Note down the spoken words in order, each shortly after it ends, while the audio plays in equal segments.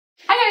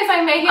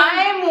I'm Megan.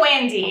 I'm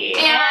Wendy.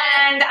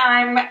 And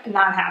I'm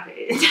not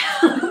happy.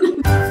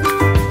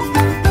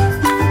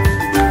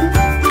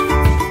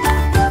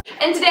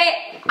 And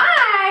today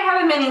I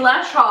have a mini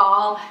Lush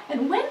haul,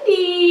 and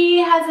Wendy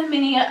has a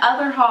mini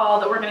other haul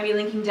that we're going to be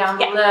linking down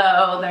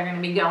below. They're going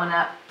to be going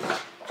up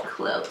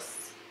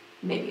close,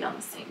 maybe on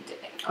the same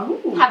day.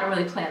 Oh. Haven't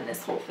really planned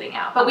this whole thing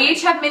out, but we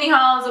each have mini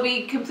hauls that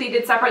we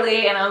completed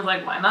separately, and I was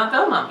like, why not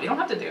film them? We don't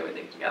have to do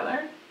everything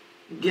together.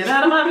 Get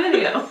out of my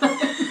video.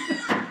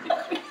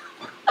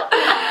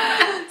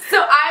 So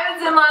I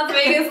was in Las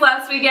Vegas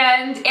last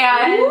weekend,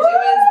 and it was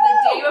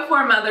the day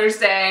before Mother's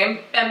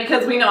Day, and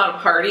because we know how to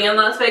party in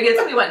Las Vegas,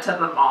 we went to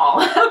the mall.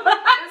 It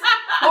was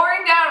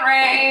pouring down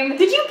rain.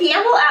 Did you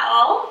gamble at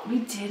all? We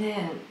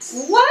didn't.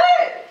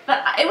 What?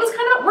 But it was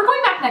kind of, we're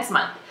going back next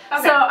month.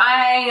 Okay. So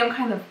I am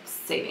kind of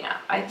saving up,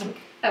 I think.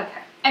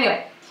 Okay.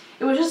 Anyway,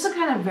 it was just a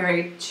kind of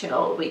very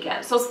chill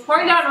weekend. So it's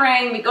pouring down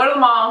rain, we go to the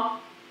mall,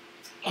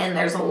 and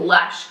there's a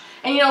Lush.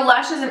 And you know,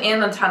 Lush isn't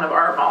in a ton of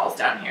our malls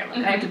down here.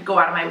 Like I have to go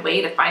out of my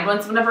way to find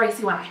one. So whenever I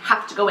see one, I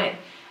have to go in.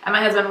 And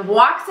my husband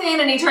walks in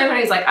and he turns around and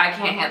he's like, I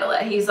can't handle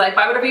it. He's like,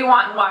 buy whatever you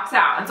want, and walks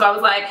out. And so I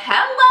was like,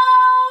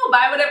 hello,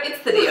 buy whatever.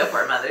 It's the day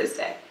before Mother's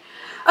Day.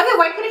 Okay,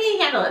 why couldn't he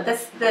handle it?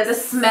 The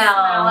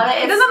smell of it.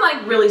 He doesn't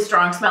like really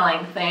strong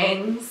smelling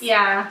things.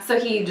 Yeah. So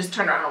he just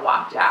turned around and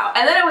walked out.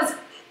 And then it was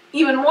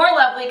even more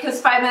lovely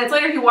because 5 minutes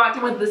later he walked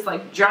in with this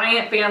like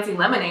giant fancy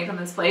lemonade from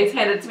this place,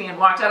 handed it to me and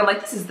walked out. I'm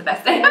like, this is the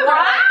best day ever.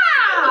 Wow.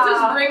 Like,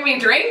 just bring me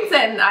drinks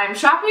and I'm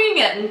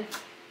shopping, and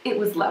it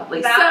was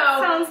lovely. That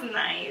sounds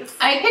nice.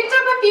 I picked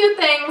up a few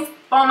things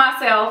for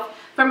myself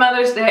for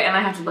Mother's Day, and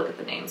I have to look at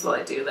the names while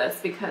I do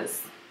this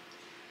because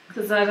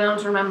I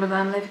don't remember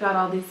them. They've got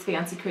all these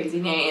fancy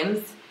crazy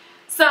names.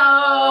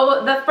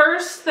 So the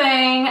first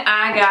thing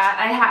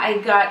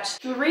I got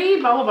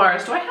 3 bubble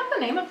bars. Do I have the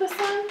name of this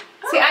one?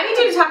 See, I need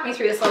you to talk me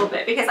through this a little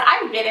bit because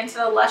I've been into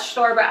the Lush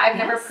store, but I've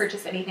never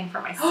purchased anything for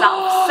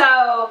myself.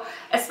 So,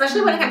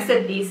 especially when it comes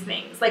to these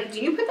things, like,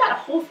 do you put that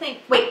whole thing?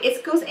 Wait,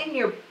 it goes in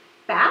your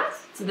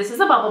bath? So this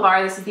is a bubble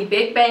bar. This is the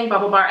Big Bang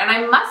bubble bar, and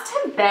I must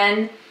have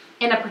been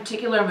in a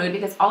particular mood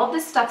because all of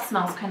this stuff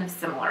smells kind of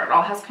similar. It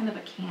all has kind of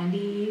a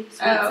candy sweet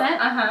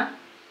scent.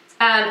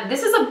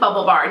 This is a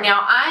bubble bar.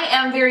 Now, I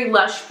am very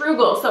Lush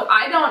frugal, so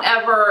I don't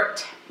ever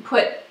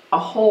put a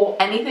whole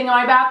anything in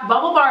my bath.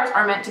 Bubble bars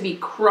are meant to be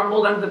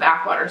crumbled under the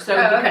bath water. So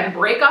you can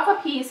break off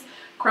a piece,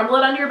 crumble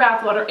it under your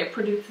bath water. It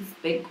produces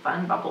big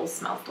fun bubbles,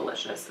 smells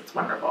delicious. It's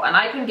wonderful. And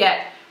I can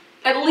get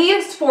at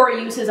least 4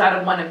 uses out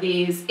of one of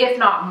these, if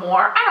not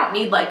more. I don't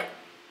need like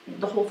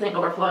the whole thing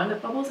overflowing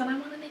with bubbles, and I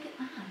want to make it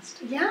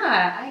last.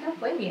 Yeah, I don't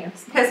blame you.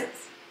 Because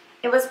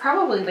it was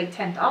probably like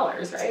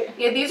 $10, right?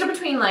 Yeah, these are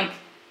between like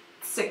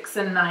 $6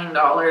 and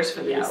 $9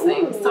 for these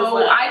things. So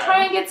I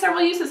try and get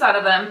several uses out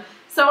of them.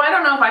 So I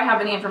don't know if I have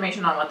any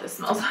information on what this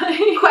smells like.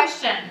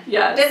 Question.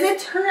 Yes. Does it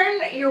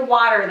turn your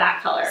water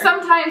that color?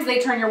 Sometimes they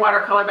turn your water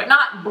color, but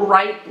not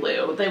bright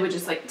blue. They would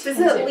just like Does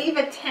it leave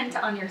a tint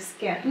on your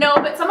skin? No,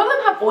 but some of them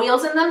have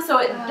oils in them, so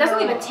it doesn't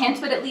leave a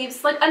tint, but it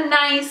leaves like a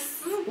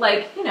nice,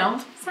 like, you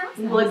know,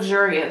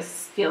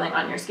 luxurious feeling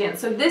on your skin.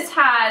 So this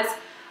has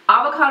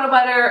avocado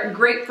butter,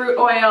 grapefruit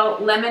oil,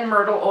 lemon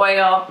myrtle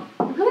oil.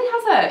 It really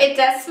has It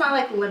does smell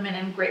like lemon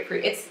and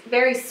grapefruit. It's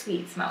very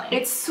sweet smelling.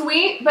 It's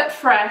sweet but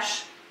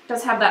fresh.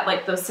 Does have that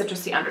like those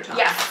citrusy undertones.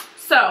 Yeah.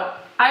 So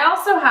I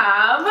also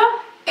have.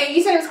 And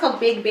you said it was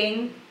called Big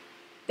Bang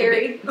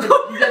Theory.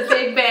 The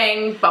Big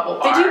Bang bubble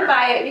bar. Did you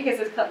buy it because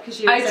it's called? Because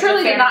you. I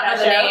truly did not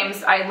know the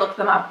names. I looked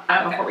them up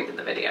before we did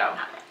the video.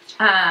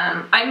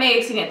 I may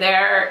have seen it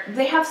there.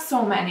 They have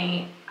so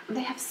many.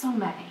 They have so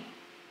many.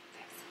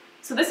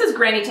 So this is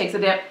Granny Takes a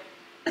Dip.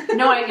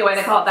 No idea why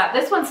they call it that.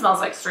 This one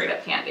smells like straight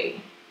up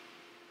candy.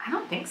 I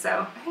don't think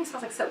so. I think it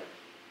smells like soap.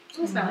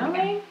 It smells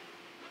like it.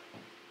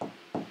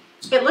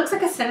 It looks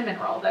like a cinnamon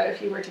roll, though,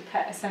 if you were to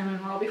cut a cinnamon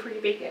roll before you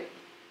bake it.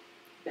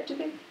 Don't you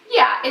think?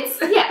 Yeah, it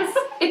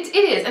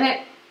is, and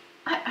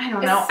I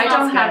don't know. I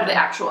don't have the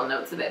actual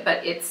notes of it,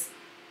 but it's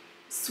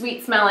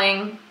sweet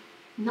smelling,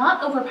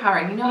 not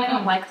overpowering. You know, I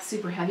don't like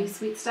super heavy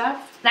sweet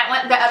stuff. That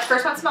one, the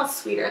first one smells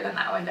sweeter than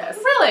that one does.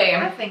 Really?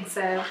 I think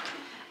so.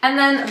 And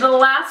then the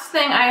last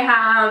thing I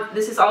have,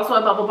 this is also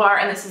a bubble bar,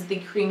 and this is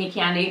the creamy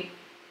candy.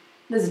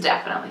 This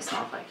definitely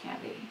smells like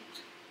candy.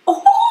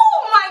 Oh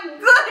my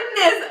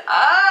goodness!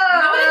 Oh! You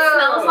know what it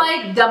smells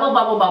like? Double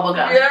bubble bubble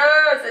gum.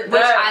 Yes, it does.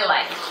 Which I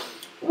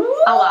like.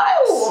 Ooh. A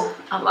lot.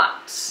 A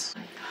lot.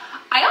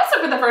 I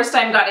also, for the first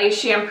time, got a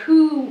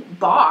shampoo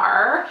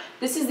bar.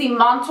 This is the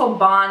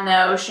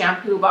Montalbano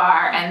shampoo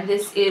bar, and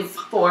this is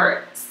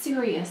for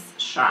Serious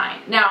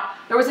Shine. Now,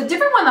 there was a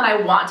different one that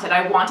I wanted.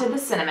 I wanted the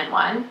cinnamon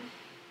one,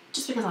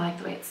 just because I like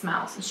the way it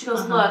smells. And she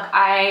goes, look,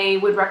 I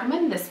would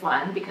recommend this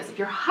one because of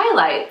your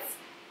highlights.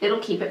 It'll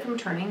keep it from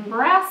turning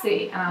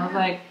brassy. And I was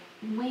like,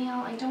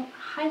 well, I don't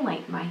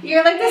highlight my hair.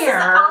 You're like, this is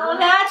all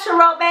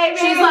natural, baby.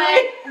 She's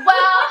like,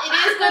 well,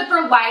 it is good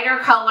for lighter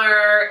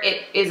color.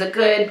 It is a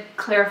good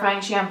clarifying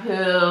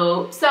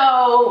shampoo.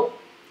 So,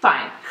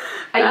 fine.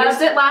 I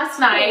used it last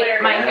night.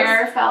 Hilarious. My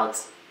hair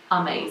felt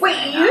amazing.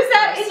 Wait, you use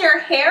that in your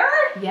hair?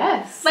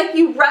 Yes. Like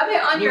you rub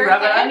it on your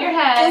head? You rub it on your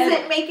head. Does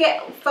it make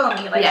it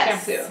foamy like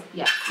shampoo?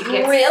 Yes. It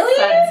gets really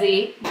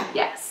sudsy.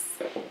 Yes.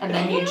 And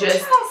then you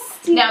just...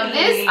 Now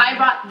this, I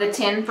bought the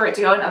tin for it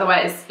to go in,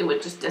 otherwise it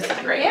would just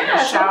disintegrate in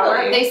the shower.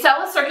 Totally. They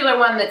sell a circular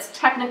one that's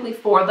technically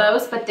for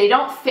those, but they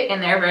don't fit in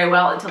there very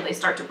well until they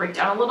start to break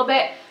down a little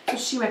bit. So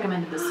she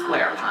recommended the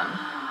square one.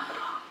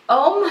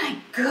 Oh my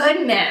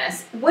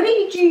goodness. What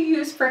did you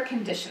use for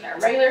conditioner?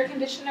 Regular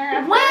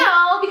conditioner?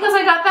 Well, because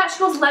I got that, she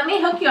goes, let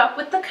me hook you up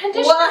with the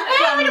conditioner. Well,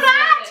 hey, look at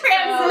that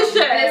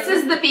transition. So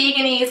this is the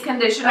Veganese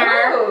conditioner.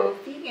 Oh,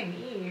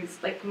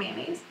 Veganese. Like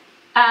mayonnaise?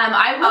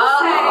 I will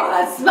say.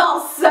 That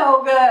smells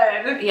so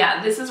good.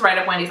 Yeah, this is right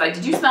up Wendy's like,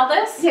 did you smell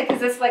this? Yeah,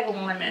 because it's like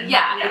lemon.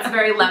 Yeah, it's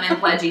very lemon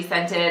pledgy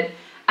scented.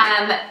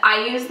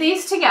 I use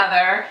these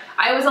together.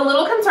 I was a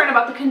little concerned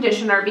about the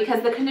conditioner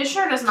because the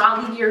conditioner does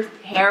not leave your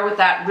hair with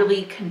that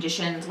really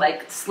conditioned,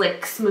 like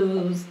slick,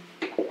 smooth,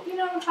 you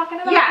know what I'm talking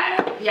about?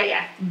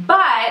 Yeah.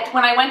 But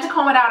when I went to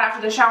comb it out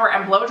after the shower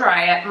and blow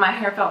dry it, my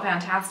hair felt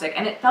fantastic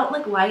and it felt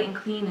like light and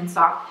clean and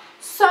soft.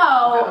 So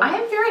I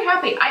am very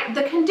happy.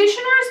 The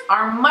conditioners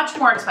are much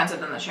more expensive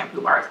than the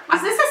shampoo bars.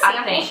 Is this a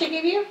sample she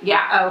gave you?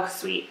 Yeah. Oh,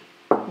 sweet.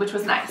 Which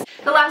was nice.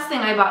 The last thing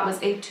I bought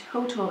was a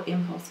total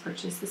impulse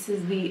purchase. This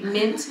is the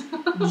Mint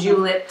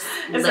Juleps.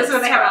 Is this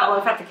when they have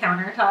olive at the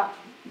countertop?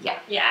 Yeah.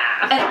 Yeah.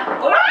 And,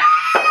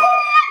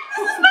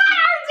 this is not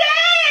our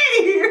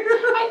day!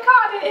 I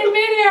caught it in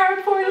midair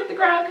and poured it at the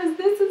ground because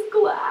this is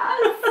glass.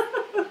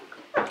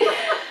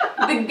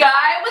 The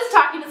guy was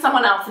talking to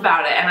someone else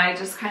about it and I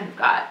just kind of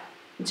got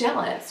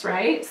jealous,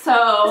 right?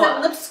 So is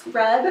it lip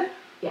scrub?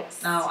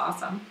 Yes. Oh,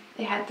 awesome.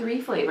 They had 3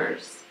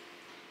 flavors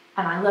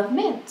and I love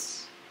mint.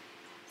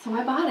 So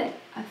I bought it.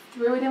 I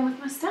threw it in with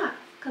my stuff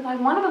because I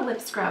wanted a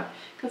lip scrub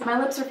because my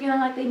lips are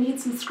feeling like they need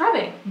some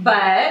scrubbing.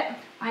 But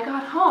I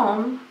got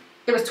home.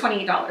 It was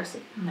 $28.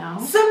 No.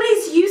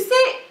 Somebody's used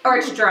it or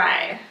it's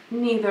dry?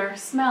 Neither.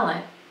 Smell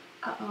it.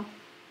 Uh-oh.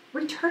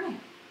 Return it.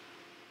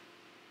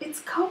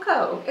 It's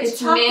cocoa. It's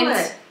chocolate.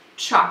 Mint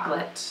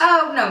chocolate.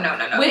 Oh,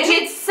 no. Which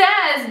it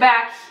says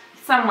back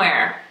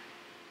somewhere.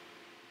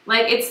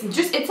 Like it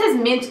says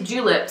mint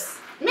juleps.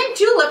 Mint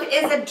julep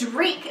is a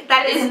drink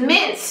that is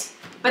mint.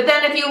 But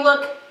then if you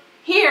look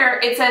here,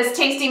 it says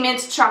tasty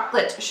mint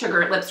chocolate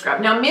sugar lip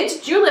scrub. Now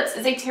mint juleps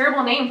is a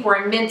terrible name for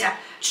a mint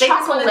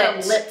chocolate. They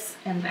just lips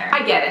in there.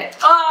 I get it.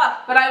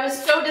 But I was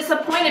so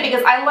disappointed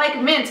because I like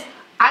mint.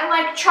 I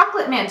like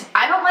chocolate mint.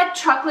 I don't like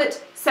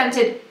chocolate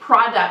scented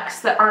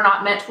products that are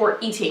not meant for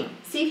eating.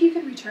 See if you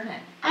can return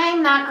it.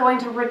 I'm not going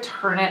to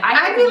return it.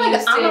 I feel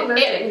like I'm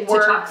allergic to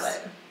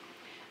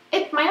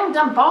chocolate. My own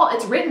dumb fault.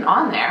 It's written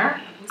on there.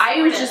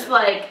 I was just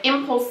like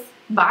impulse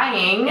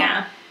buying.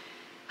 Yeah.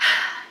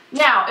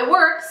 Now, it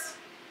works.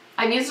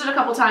 I've used it a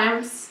couple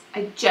times.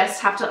 I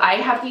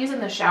have to use it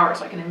in the shower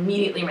so I can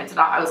immediately rinse it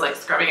off. I was like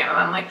scrubbing it and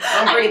I'm like,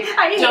 don't breathe.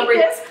 Don't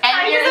breathe.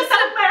 And you're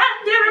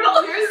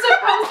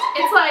supposed,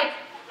 it's like,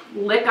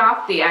 lick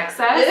off the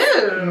excess.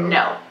 Ew.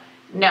 No.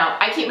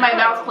 I keep my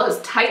mouth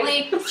closed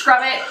tightly,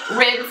 scrub it,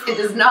 rinse. It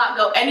does not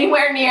go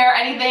anywhere near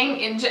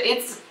anything.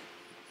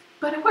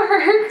 But it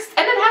works.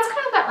 And it has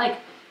kind of that like,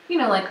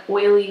 like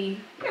oily.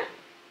 Yeah.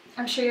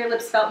 I'm sure your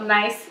lips felt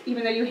nice,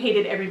 even though you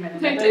hated every minute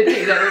of it. I did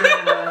hate every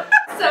minute of it.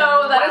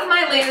 So that is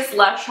my latest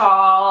Lush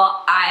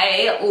haul.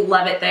 I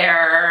love it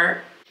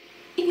there.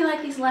 If you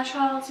like these Lush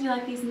hauls, if you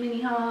like these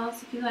mini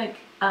hauls, if you like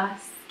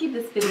us, give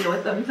this video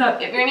a thumbs up.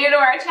 If you're new to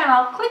our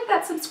channel, click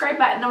that subscribe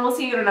button and we'll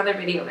see you in another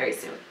video very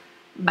soon.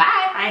 Bye!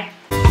 Bye.